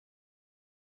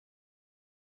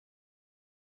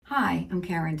Hi, I'm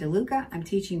Karen DeLuca. I'm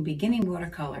teaching beginning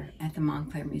watercolor at the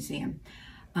Montclair Museum.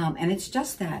 And it's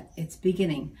just that, it's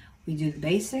beginning. We do the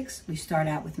basics. We start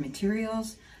out with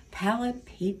materials, palette,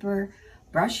 paper,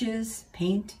 brushes,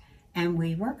 paint, and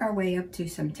we work our way up to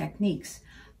some techniques.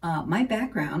 My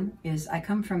background is I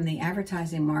come from the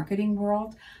advertising marketing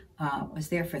world. Was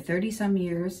there for 30 some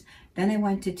years. Then I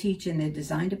went to teach in the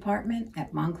design department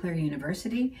at Montclair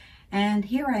University. And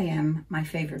here I am, my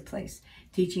favorite place,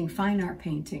 teaching fine art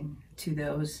painting to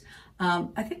those.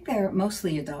 I think they're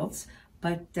mostly adults,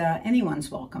 but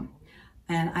anyone's welcome.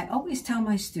 And I always tell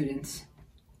my students,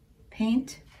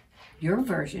 paint your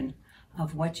version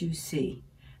of what you see.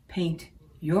 Paint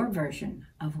your version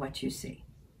of what you see.